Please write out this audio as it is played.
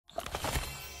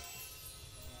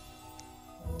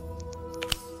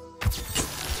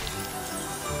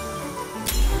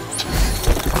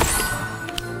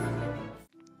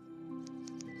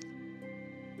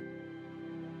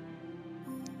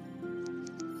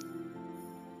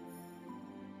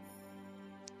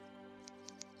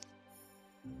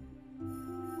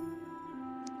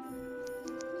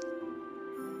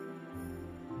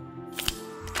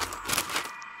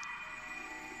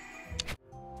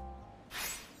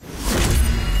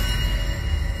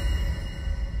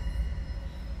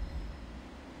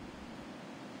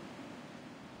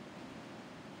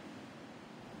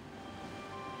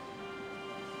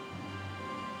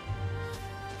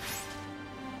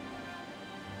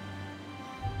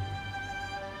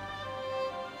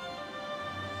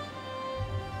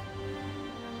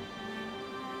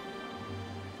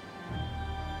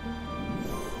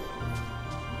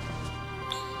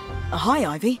Hi,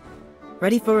 Ivy.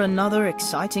 Ready for another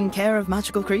exciting Care of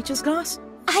Magical Creatures class?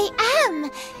 I am!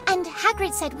 And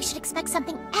Hagrid said we should expect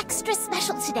something extra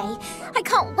special today. I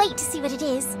can't wait to see what it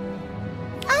is.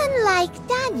 Unlike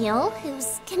Daniel,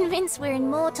 who's convinced we're in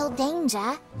mortal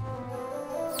danger.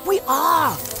 We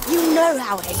are! You know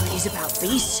how Hagrid is about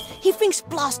beasts. He thinks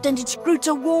blast-ended Scroots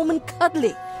are warm and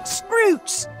cuddly.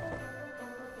 Scroots!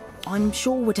 I'm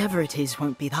sure whatever it is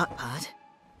won't be that bad.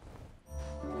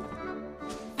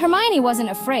 Hermione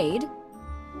wasn't afraid.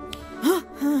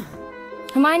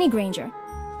 Hermione Granger.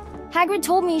 Hagrid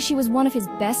told me she was one of his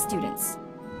best students.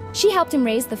 She helped him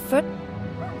raise the first...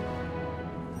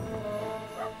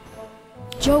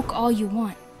 Joke all you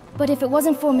want, but if it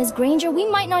wasn't for Miss Granger, we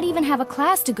might not even have a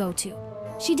class to go to.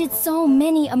 She did so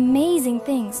many amazing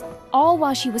things, all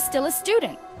while she was still a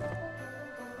student.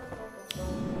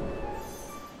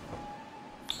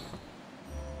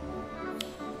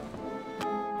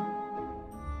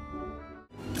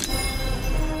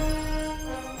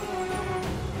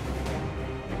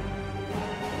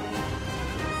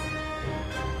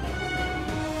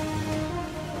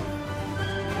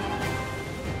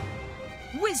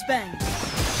 Whiz-bang!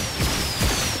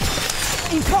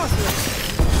 Incarcerate!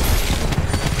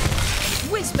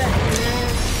 Whiz-bang!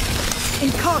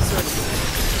 Incarcerate!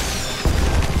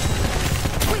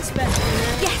 Whiz-bang!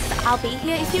 Yes, I'll be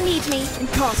here if you need me.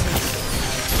 Incarcerate!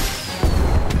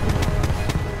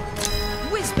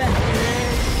 Whiz-bang!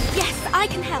 Yes, I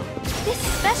can help.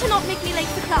 This better not make me late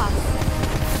for class.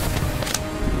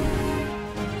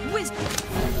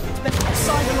 Whiz-bang!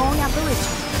 Side-along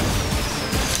apparition!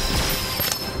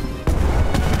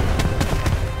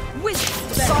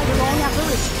 Side-along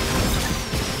apparition.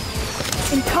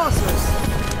 Incarcerate.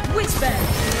 Whiz-bang.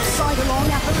 Side-along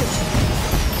apparition.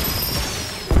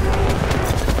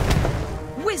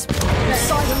 Whiz-bang.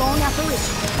 Side-along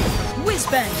apparition.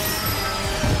 Whiz-bang.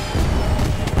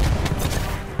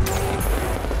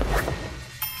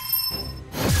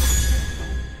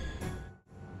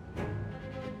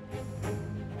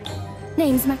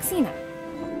 Name's Maxina.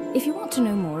 If you want to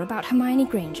know more about Hermione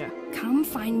Granger, come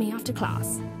find me after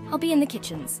class. I'll be in the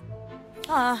kitchens.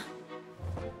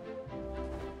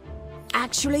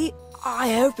 Actually,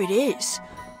 I hope it is.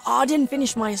 I didn't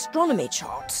finish my astronomy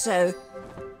chart, so...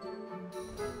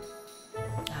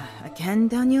 Again,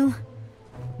 Daniel?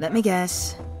 Let me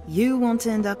guess. You want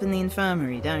to end up in the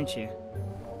infirmary, don't you?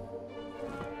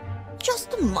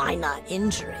 Just a minor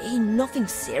injury, nothing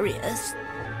serious.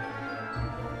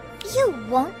 You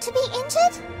want to be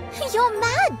injured? You're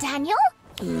mad, Daniel.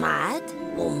 Mad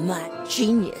or mad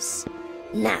genius?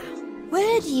 Now,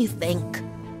 where do you think?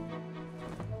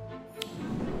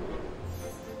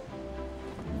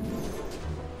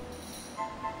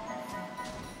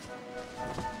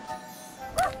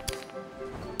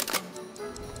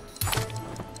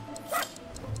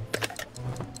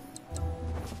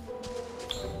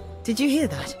 Did you hear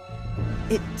that?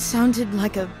 It sounded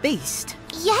like a beast.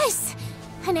 Yes,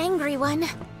 an angry one.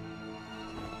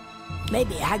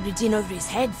 Maybe Hagrid's in over his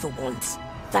head for once.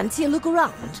 Fancy a look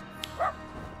around?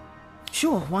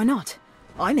 Sure, why not?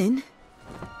 I'm in.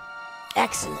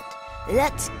 Excellent.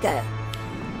 Let's go.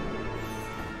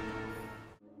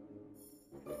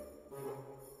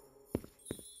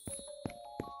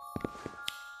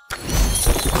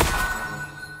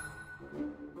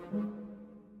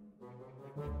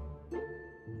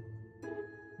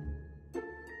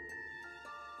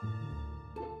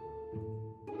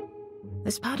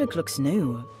 This paddock looks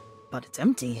new, but it's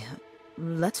empty.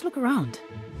 Let's look around.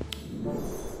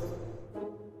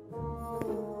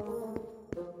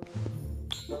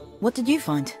 What did you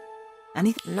find?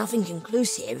 Anything? Nothing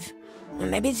conclusive.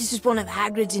 Maybe this is one of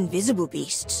Hagrid's invisible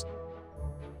beasts.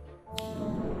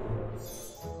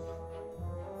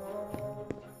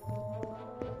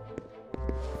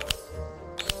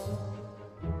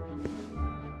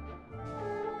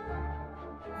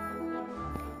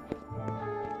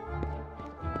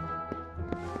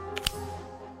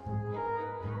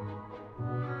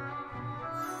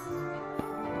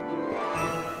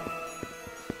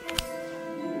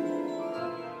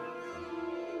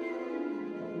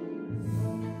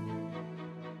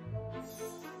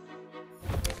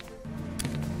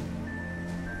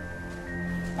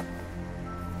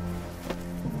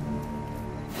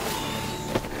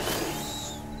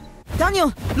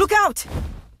 Daniel, look out!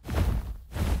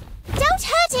 Don't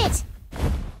hurt it!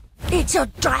 It's a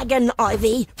dragon,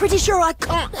 Ivy. Pretty sure I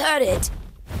can't hurt it.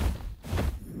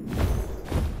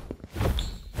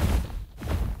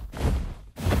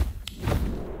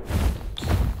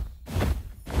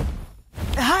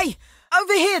 Hey!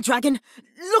 Over here, dragon!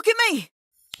 Look at me!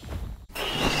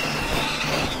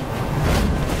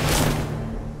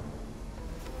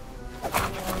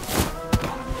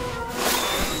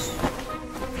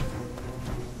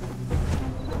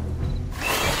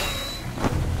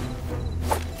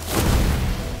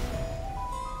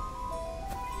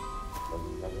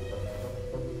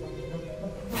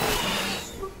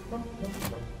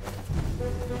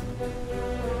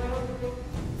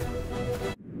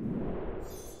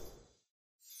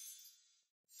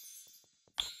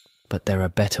 But there are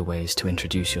better ways to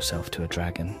introduce yourself to a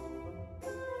dragon.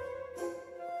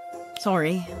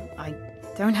 Sorry, I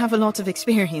don't have a lot of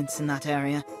experience in that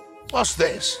area. What's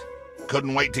this?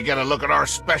 Couldn't wait to get a look at our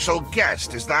special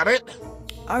guest, is that it?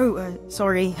 Oh,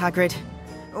 sorry, Hagrid.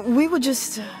 We were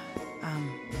just,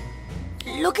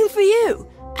 Looking for you.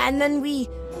 And then we,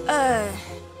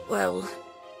 well...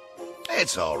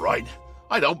 It's all right.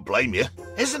 I don't blame you.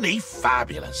 Isn't he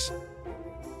fabulous?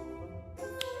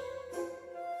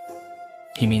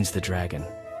 He means the dragon,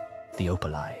 the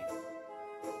Opalai.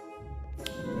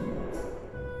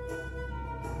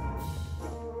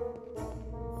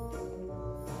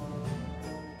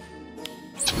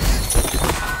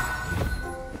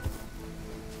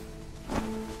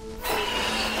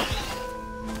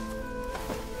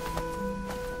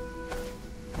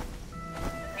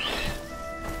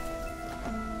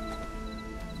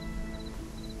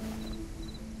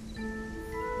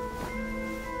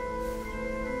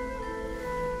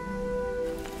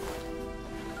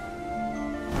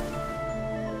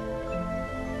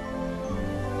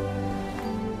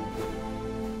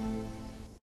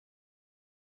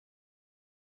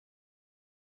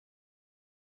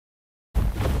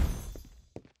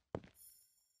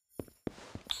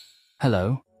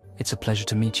 Hello, it's a pleasure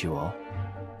to meet you all.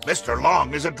 Mr.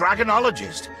 Long is a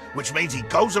dragonologist, which means he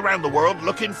goes around the world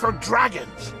looking for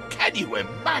dragons. Can you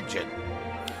imagine?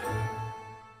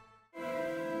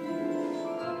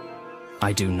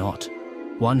 I do not.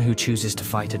 One who chooses to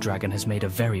fight a dragon has made a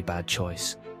very bad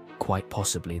choice. Quite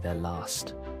possibly their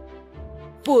last.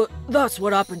 But that's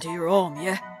what happened to your arm,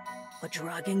 yeah? A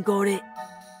dragon got it.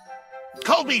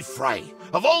 Call me Frey.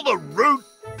 Of all the rude...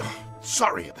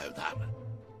 Sorry about that.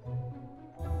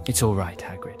 It's all right,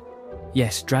 Hagrid.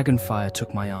 Yes, Dragonfire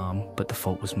took my arm, but the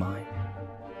fault was mine.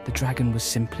 The dragon was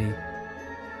simply...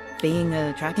 being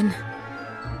a dragon?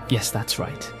 Yes, that's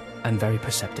right. And very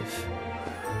perceptive.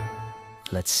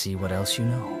 Let's see what else you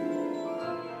know.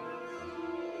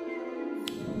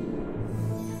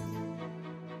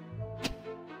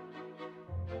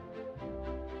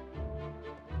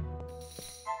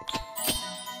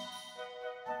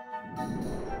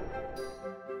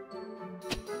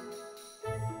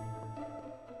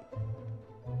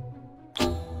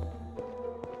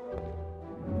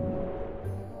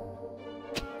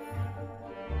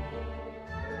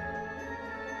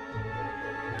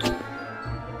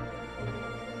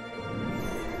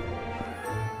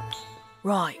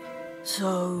 Right,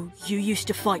 so you used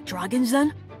to fight dragons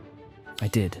then? I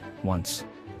did, once,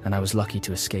 and I was lucky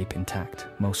to escape intact,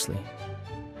 mostly.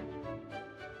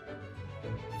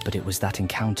 But it was that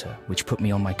encounter which put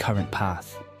me on my current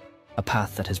path, a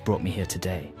path that has brought me here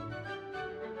today.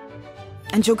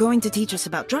 And you're going to teach us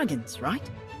about dragons, right?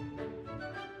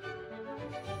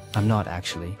 I'm not,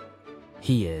 actually.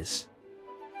 He is.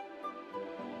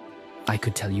 I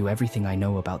could tell you everything I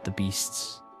know about the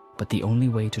beasts, but the only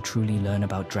way to truly learn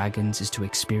about dragons is to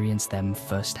experience them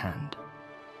firsthand.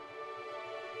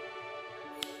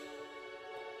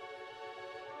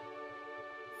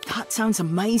 That sounds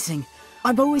amazing.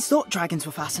 I've always thought dragons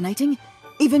were fascinating,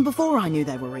 even before I knew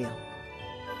they were real.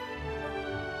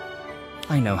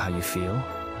 I know how you feel.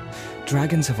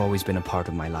 Dragons have always been a part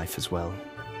of my life as well.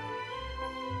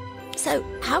 So,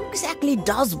 how exactly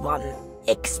does one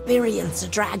experience a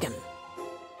dragon?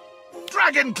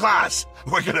 Dragon class!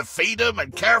 We're gonna feed him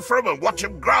and care for him and watch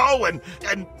him grow and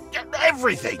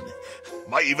everything.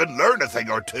 Might even learn a thing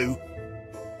or two.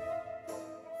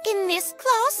 In this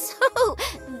class? Oh,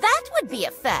 that would be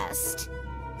a first.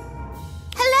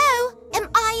 Hello? Am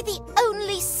I the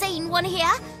only sane one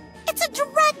here? It's a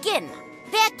dragon!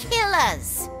 They're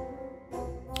killers!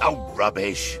 Oh,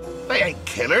 rubbish. They ain't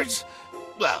killers.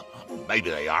 Well, maybe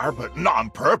they are, but not on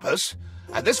purpose.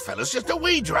 And this fella's just a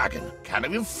wee dragon. Can't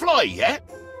even fly yet.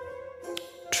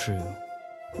 True.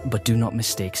 But do not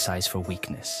mistake size for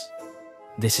weakness.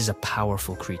 This is a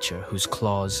powerful creature whose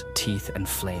claws, teeth, and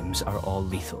flames are all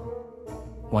lethal.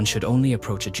 One should only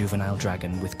approach a juvenile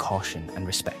dragon with caution and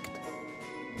respect.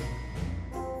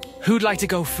 Who'd like to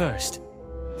go first?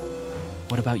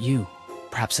 What about you?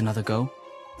 Perhaps another go?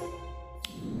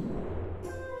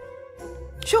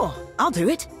 Sure, I'll do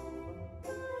it.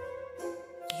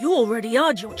 You already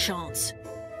had your chance.